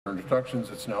introductions.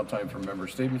 It's now time for member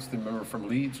statements. The member from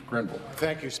Leeds, Grenville.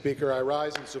 Thank you, Speaker. I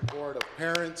rise in support of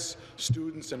parents,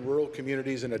 students and rural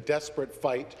communities in a desperate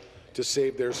fight to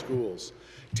save their schools.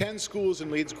 10 schools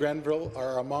in Leeds Grenville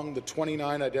are among the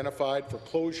 29 identified for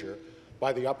closure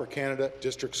by the Upper Canada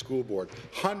District School Board.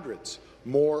 Hundreds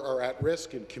more are at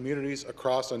risk in communities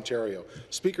across Ontario.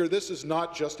 Speaker, this is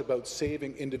not just about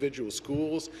saving individual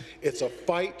schools. It's a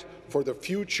fight for the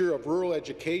future of rural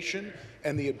education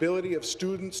and the ability of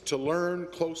students to learn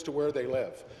close to where they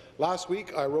live. Last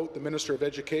week, I wrote the Minister of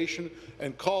Education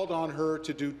and called on her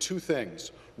to do two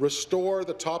things: restore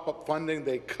the top-up funding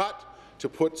they cut to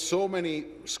put so many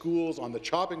schools on the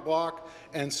chopping block,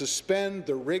 and suspend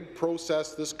the rigged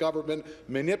process this government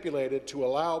manipulated to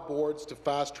allow boards to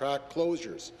fast-track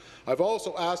closures. I've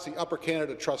also asked the Upper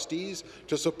Canada trustees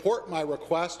to support my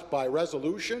request by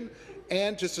resolution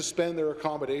and to suspend their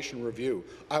accommodation review.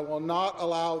 I will not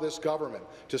allow this government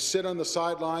to sit on the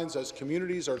sidelines as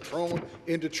communities are thrown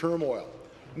into turmoil.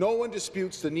 No one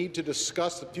disputes the need to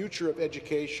discuss the future of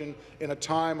education in a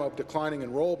time of declining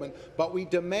enrollment, but we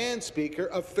demand, Speaker,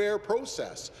 a fair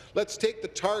process. Let's take the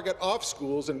target off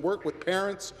schools and work with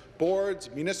parents, boards,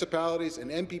 municipalities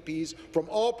and MPPs from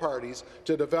all parties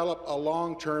to develop a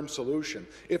long-term solution.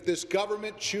 If this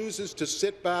government chooses to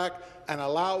sit back and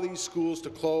allow these schools to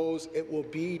close, it will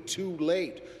be too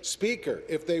late. Speaker,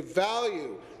 if they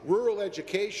value rural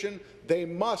education, they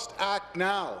must act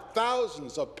now.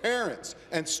 Thousands of parents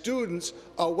and students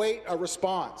await a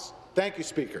response. Thank you,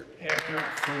 Speaker.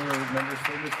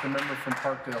 The member from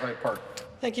Parkdale High Park.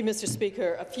 Thank you, Mr.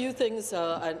 Speaker. A few things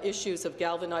and issues have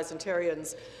galvanized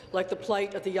Ontarians, like the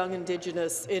plight of the young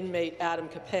Indigenous inmate Adam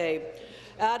Capay.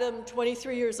 Adam,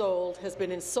 23 years old, has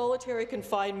been in solitary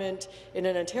confinement in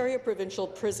an Ontario provincial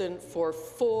prison for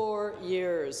 4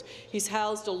 years. He's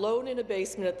housed alone in a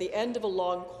basement at the end of a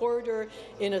long corridor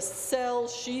in a cell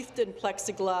sheathed in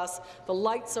plexiglass. The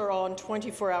lights are on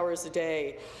 24 hours a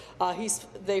day.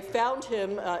 They found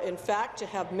him, in fact, to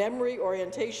have memory,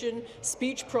 orientation,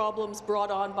 speech problems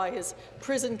brought on by his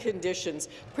prison conditions.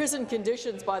 Prison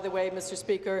conditions, by the way, Mr.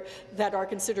 Speaker, that are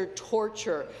considered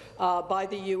torture by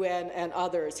the UN and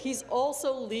others. He's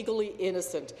also legally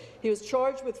innocent. He was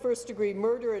charged with first-degree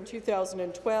murder in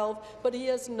 2012, but he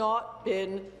has not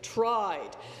been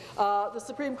tried. The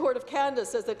Supreme Court of Canada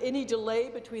says that any delay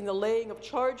between the laying of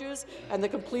charges and the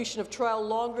completion of trial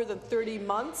longer than 30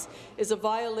 months is a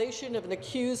violation of an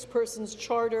accused person's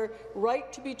charter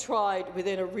right to be tried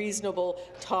within a reasonable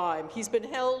time. He's been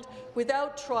held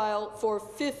without trial for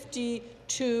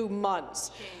 52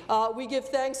 months. We give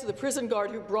thanks to the prison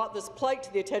guard who brought this plight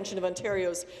to the attention of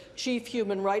Ontario's Chief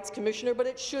Human Rights Commissioner, but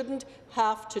it shouldn't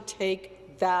have to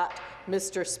take that,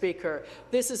 Mr. Speaker.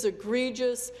 This is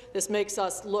egregious. This makes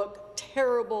us look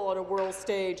terrible on a world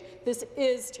stage. This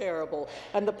is terrible,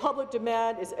 and the public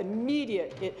demand is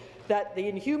immediate that the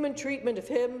inhuman treatment of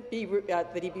him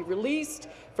that he be released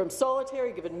from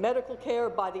solitary, given medical care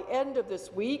by the end of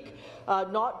this week,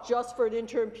 not just for an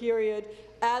interim period,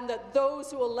 and that those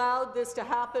who allowed this to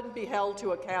happen be held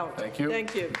to account. Thank you.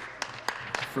 Thank you.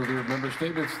 Further member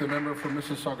statements. The member from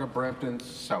Mississauga-Brampton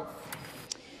South.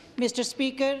 Mr.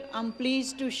 Speaker, I'm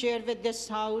pleased to share with this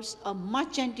House a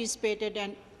much-anticipated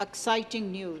and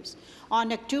exciting news.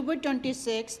 On October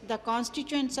 26, the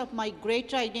constituents of my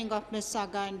great riding of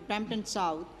Mississauga and Brampton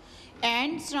South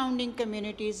and surrounding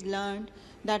communities learned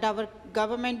that our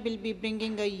government will be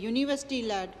bringing a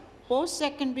university-led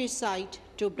post-secondary site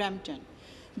to Brampton.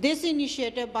 This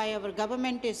initiative by our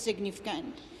government is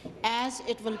significant, as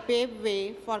it will pave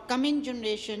way for coming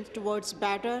generations towards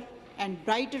better and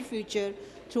brighter future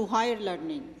through higher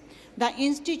learning. The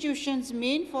institution's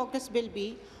main focus will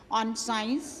be on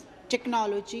science,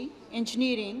 technology,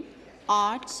 engineering,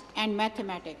 arts, and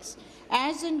mathematics.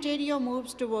 As Ontario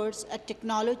moves towards a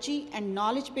technology and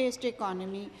knowledge-based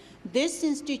economy, this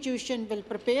institution will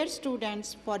prepare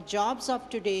students for jobs of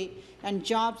today and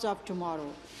jobs of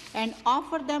tomorrow, and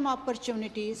offer them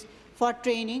opportunities for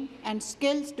training and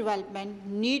skills development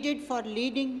needed for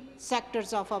leading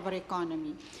sectors of our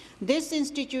economy. This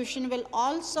institution will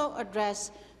also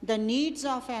address the needs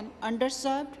of an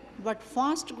underserved but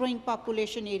fast-growing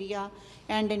population area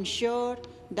and ensure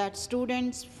that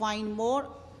students find more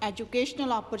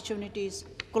educational opportunities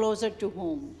closer to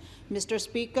home. Mr.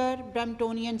 Speaker,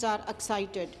 Bramptonians are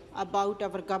excited about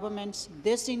our government's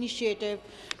this initiative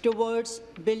towards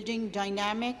building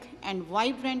dynamic and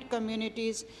vibrant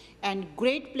communities and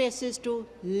great places to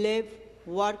live,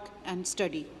 work and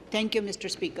study. Thank you, Mr.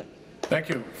 Speaker. Thank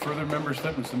you. Further member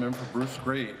statements. The member for Bruce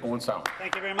Grey, Owen Sound.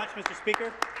 Thank you very much, Mr.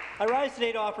 Speaker. I rise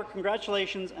today to offer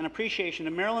congratulations and appreciation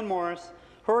to Marilyn Morris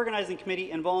her organizing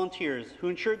committee, and volunteers who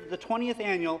ensured that the 20th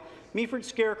annual Meaford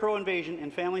Scarecrow Invasion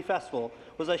and Family Festival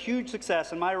was a huge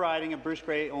success in my riding of Bruce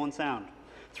Grey Owen Sound.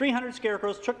 300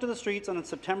 scarecrows took to the streets on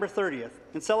September 30th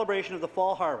in celebration of the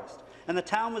fall harvest, and the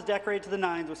town was decorated to the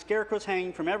nines with scarecrows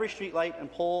hanging from every streetlight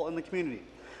and pole in the community.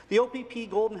 The OPP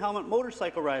Golden Helmet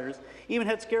motorcycle riders even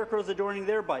had scarecrows adorning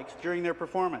their bikes during their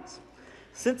performance.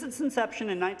 Since its inception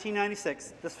in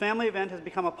 1996, this family event has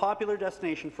become a popular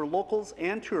destination for locals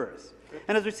and tourists,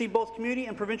 and has received both community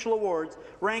and provincial awards,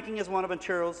 ranking as one of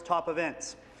Ontario's top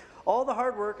events. All the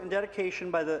hard work and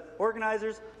dedication by the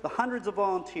organizers, the hundreds of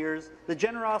volunteers, the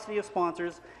generosity of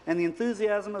sponsors, and the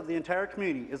enthusiasm of the entire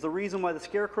community is the reason why the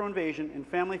Scarecrow Invasion and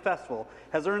Family Festival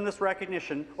has earned this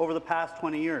recognition over the past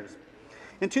 20 years.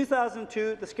 In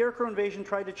 2002, the Scarecrow Invasion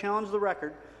tried to challenge the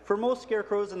record for most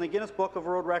scarecrows in the Guinness Book of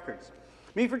World Records.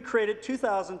 Meaford created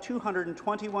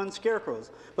 2,221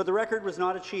 scarecrows, but the record was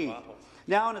not achieved. Wow.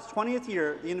 Now, in its 20th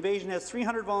year, the invasion has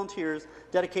 300 volunteers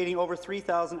dedicating over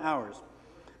 3,000 hours.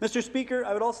 Mr. Speaker,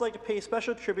 I would also like to pay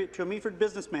special tribute to a Meaford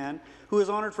businessman who is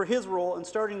honoured for his role in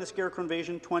starting the Scarecrow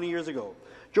Invasion 20 years ago.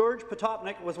 George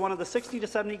Potopnik was one of the 60 to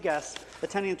 70 guests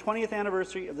attending the 20th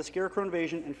anniversary of the Scarecrow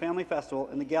Invasion and Family Festival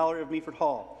in the Gallery of Meaford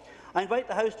Hall. I invite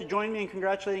the House to join me in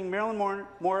congratulating Marilyn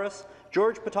Morris,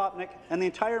 George Potopnik, and the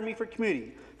entire Meaford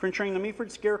community for ensuring the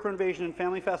Meaford Scarecrow Invasion and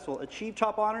Family Festival achieved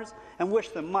top honours, and wish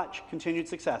them much continued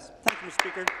success. Thank you, Mr.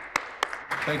 Speaker.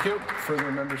 Thank you. Further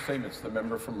member statements. The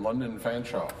member from London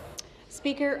Fanshawe.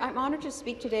 Speaker, I'm honoured to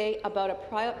speak today about a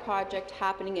pilot project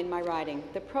happening in my riding.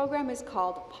 The program is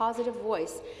called Positive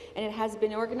Voice, and it has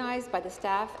been organized by the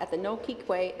staff at the No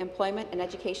Keekway Employment and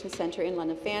Education Centre in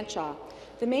London Fanshawe.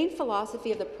 The main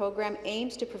philosophy of the program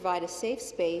aims to provide a safe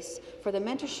space for the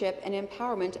mentorship and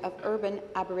empowerment of urban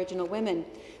Aboriginal women.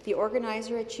 The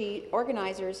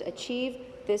organizers achieve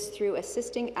this through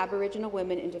assisting Aboriginal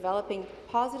women in developing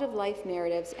positive life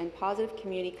narratives and positive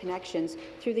community connections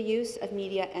through the use of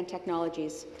media and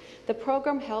technologies. The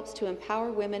program helps to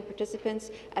empower women participants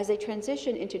as they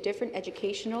transition into different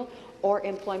educational or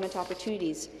employment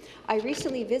opportunities. I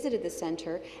recently visited the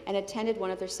centre and attended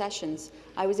one of their sessions.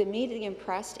 I was immediately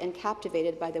impressed and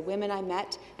captivated by the women I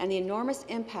met and the enormous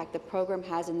impact the program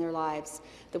has in their lives.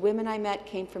 The women I met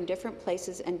came from different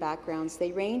places and backgrounds.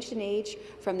 They ranged in age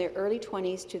from their early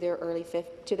 20s to their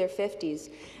to their 50s.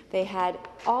 They had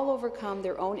all overcome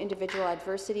their own individual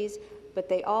adversities, but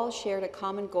they all shared a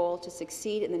common goal to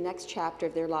succeed in the next chapter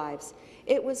of their lives.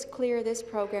 It was clear this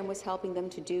program was helping them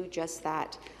to do just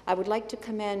that. I would like to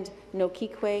commend No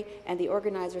Keekway and the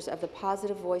organizers of the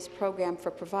Positive Voice program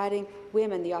for providing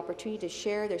women the opportunity to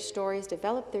share their stories,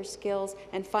 develop their skills,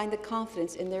 and find the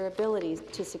confidence in their abilities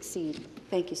to succeed.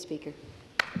 Thank you, Speaker.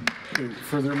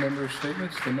 Further member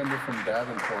statements. The member from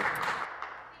Davenport.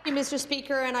 Thank you, Mr.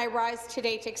 Speaker, and I rise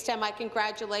today to extend my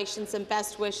congratulations and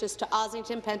best wishes to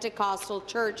Ossington Pentecostal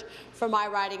Church from my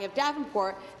riding of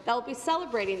Davenport that will be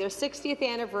celebrating their 60th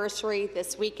anniversary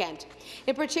this weekend.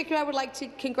 In particular, I would like to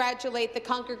congratulate the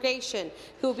congregation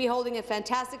who will be holding a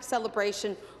fantastic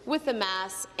celebration with a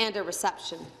Mass and a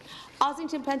reception.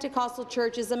 Ossington Pentecostal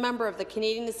Church is a member of the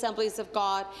Canadian Assemblies of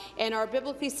God and are a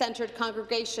biblically centred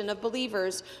congregation of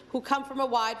believers who come from a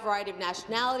wide variety of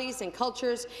nationalities and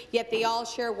cultures, yet they all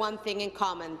share one thing in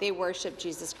common: they worship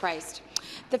Jesus Christ.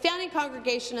 The founding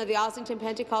congregation of the Ossington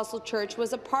Pentecostal Church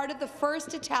was a part of the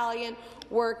first Italian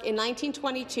work in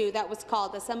 1922 that was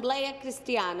called Assemblea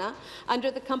Cristiana,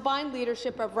 under the combined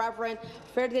leadership of Reverend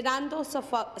Ferdinando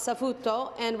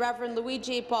Safuto and Reverend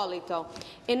Luigi Ippolito.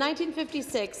 In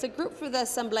 1956, a group for the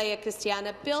Assemblea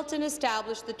Cristiana built and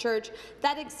established the church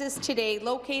that exists today,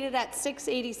 located at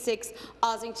 686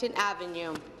 Ossington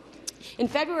Avenue. In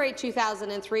February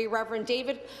 2003, Reverend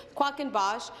David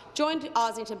Quackenbosch joined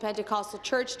Ossington Pentecostal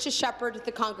Church to shepherd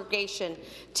the congregation.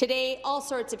 Today, all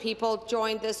sorts of people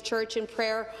join this church in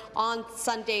prayer on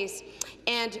Sundays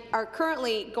and are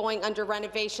currently going under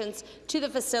renovations to the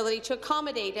facility to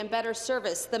accommodate and better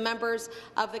service the members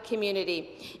of the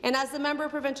community. And as the Member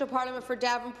of Provincial Parliament for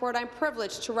Davenport, I'm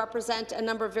privileged to represent a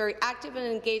number of very active and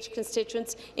engaged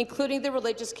constituents, including the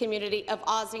religious community of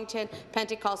Ossington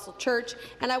Pentecostal Church,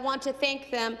 and I want to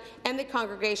thank them and the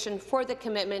congregation for the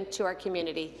commitment to our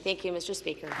community. Thank you, Mr.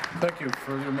 Speaker. Thank you.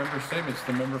 Further member statements.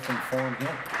 The member from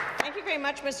Thornhill. Thank you very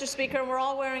much, Mr. Speaker. We're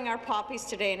all wearing our poppies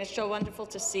today, and it's so wonderful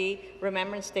to see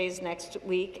Remembrance Days next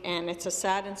week, and it's a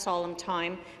sad and solemn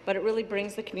time, but it really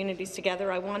brings the communities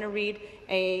together. I want to read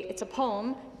it's a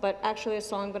poem, but actually a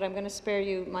song, but I'm going to spare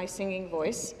you my singing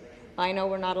voice. I know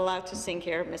we're not allowed to sing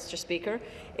here, Mr. Speaker.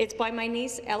 It's by my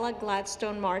niece, Ella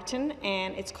Gladstone Martin,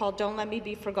 and it's called Don't Let Me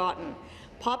Be Forgotten.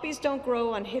 Poppies don't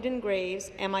grow on hidden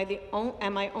graves. Am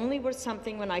I only worth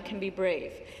something when I can be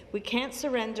brave? We can't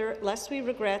surrender lest we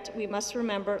regret. We must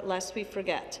remember lest we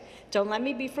forget. Don't let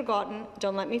me be forgotten.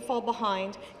 Don't let me fall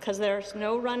behind, because there's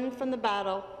no running from the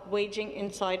battle waging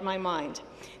inside my mind.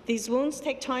 These wounds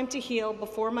take time to heal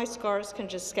before my scars can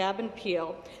just scab and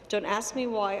peel. Don't ask me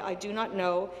why, I do not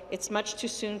know. It's much too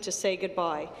soon to say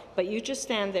goodbye, but you just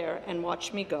stand there and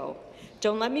watch me go.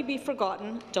 Don't let me be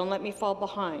forgotten. Don't let me fall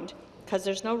behind, because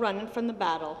there's no running from the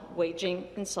battle waging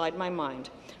inside my mind.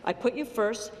 I put you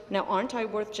first. Now aren't I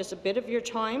worth just a bit of your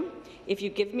time? If you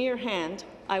give me your hand,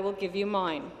 I will give you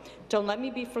mine. Don't let me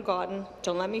be forgotten.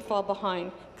 Don't let me fall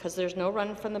behind, because there's no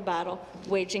running from the battle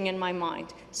waging in my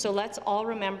mind. So let's all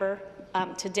remember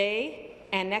today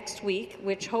and next week,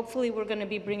 which hopefully we're going to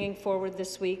be bringing forward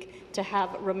this week, to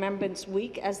have Remembrance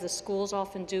Week, as the schools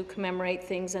often do commemorate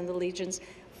things and the Legions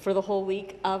for the whole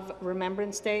week of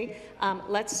Remembrance Day.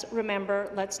 Let's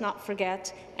remember, let's not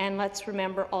forget, and let's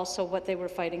remember also what they were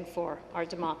fighting for, our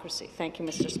democracy. Thank you,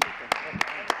 Mr.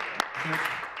 Speaker.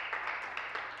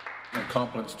 And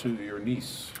compliments to your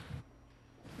niece.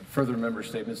 Further member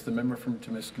statements. The member from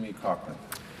Timiskaming Cochrane.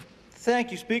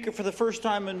 Thank you, Speaker. For the first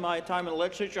time in my time in the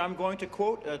legislature, I'm going to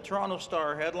quote a Toronto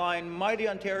Star headline: "Mighty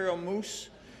Ontario moose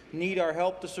need our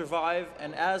help to survive."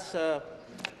 And as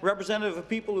representative of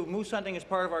people who moose hunting is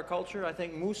part of our culture, I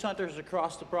think moose hunters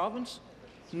across the province,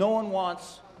 no one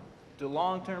wants the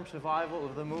long-term survival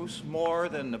of the moose more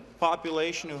than the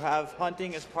population who have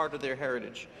hunting as part of their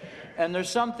heritage. And there's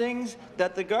some things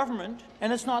that the government,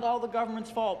 and it's not all the government's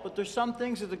fault, but there's some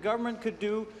things that the government could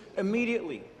do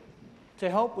immediately to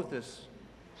help with this.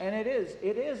 And it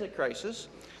is a crisis.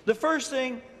 The first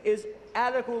thing is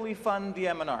adequately fund the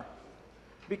MNR.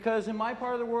 Because in my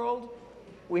part of the world,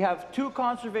 we have 2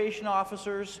 conservation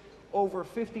officers over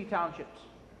 50 townships.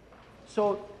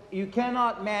 So you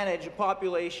cannot manage a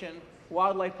population,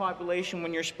 wildlife population,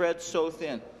 when you're spread so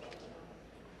thin.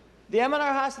 The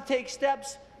MNR has to take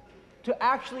steps to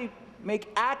actually make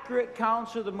accurate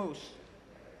counts of the moose.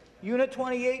 Unit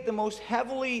 28, the most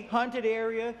heavily hunted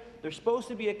area, there's supposed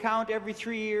to be a count every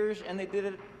 3 years, and they did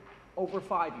it over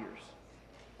 5 years.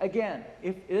 Again,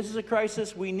 if this is a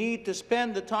crisis, we need to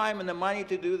spend the time and the money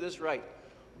to do this right.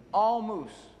 All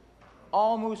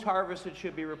moose harvested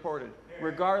should be reported,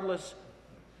 regardless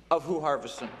of who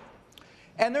harvests them.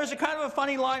 And there's a kind of a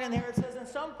funny line in here. It says, in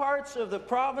some parts of the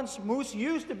province, moose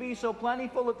used to be so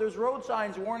plentiful that there's road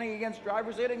signs warning against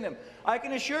drivers hitting them. I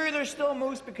can assure you there's still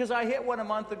moose, because I hit one a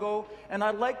month ago, and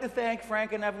I'd like to thank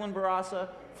Frank and Evelyn Barassa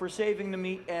for saving the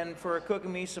meat and for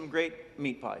cooking me some great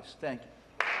meat pies. Thank you.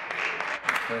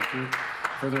 Thank you.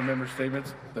 Further member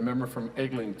statements. The member from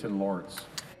Eglinton Lords.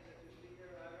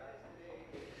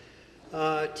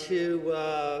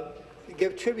 To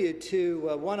give tribute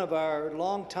to one of our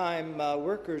longtime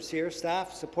workers here,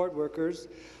 staff support workers,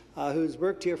 who's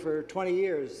worked here for 20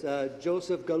 years,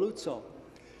 Joseph Galuzzo.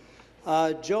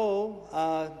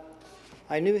 Joe,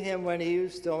 I knew him when he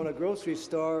used to own a grocery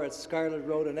store at Scarlett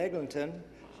Road in Eglinton.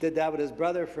 Did that with his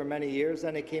brother for many years.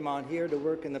 Then he came on here to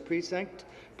work in the precinct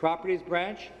properties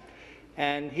branch.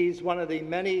 And he's one of the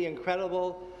many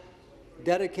incredible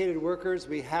dedicated workers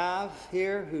we have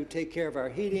here who take care of our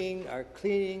heating, our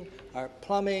cleaning, our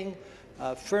plumbing,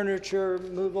 furniture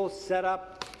removal,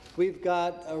 setup. We've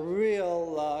got a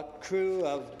real crew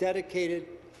of dedicated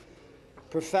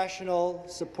professional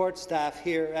support staff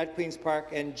here at Queen's Park,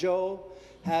 and Joe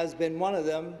has been one of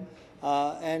them,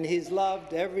 and he's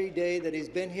loved every day that he's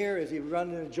been here. As you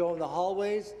run into Joe in the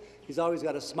hallways, he's always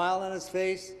got a smile on his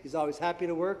face. He's always happy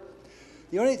to work.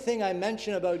 The only thing I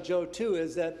mention about Joe, too,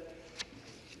 is that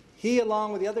he,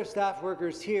 along with the other staff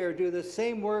workers here, do the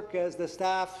same work as the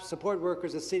staff support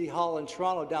workers at City Hall in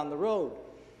Toronto down the road.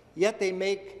 Yet they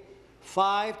make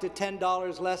 $5 to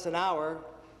 $10 less an hour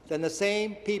than the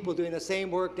same people doing the same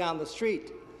work down the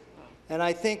street. And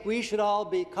I think we should all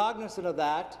be cognizant of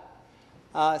that,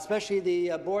 especially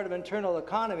the Board of Internal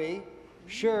Economy.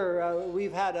 Sure,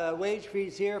 we've had a wage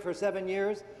freeze here for 7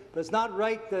 years, but it's not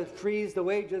right to freeze the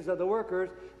wages of the workers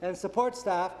and support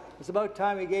staff. It's about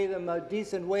time we gave them a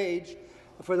decent wage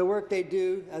for the work they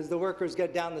do as the workers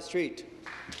get down the street.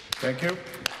 Thank you.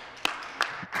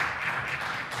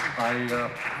 I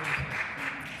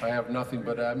have nothing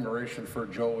but admiration for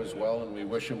Joe as well, and we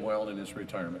wish him well in his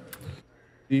retirement.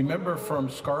 The member from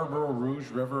Scarborough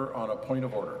Rouge River on a point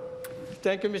of order.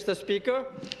 Thank you, Mr. Speaker.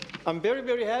 I'm very,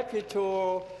 very happy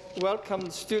to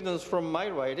welcome students from my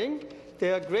riding.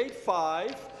 They are grade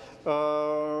 5,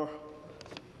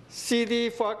 CD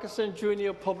Farquharson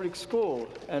Junior Public School,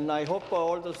 and I hope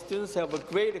all the students have a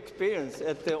great experience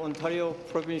at the Ontario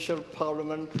Provincial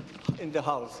Parliament in the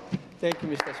House. Thank you,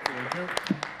 Mr. Speaker.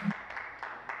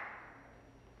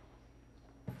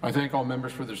 I thank all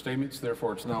members for their statements.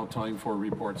 Therefore, it's now time for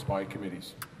reports by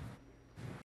committees.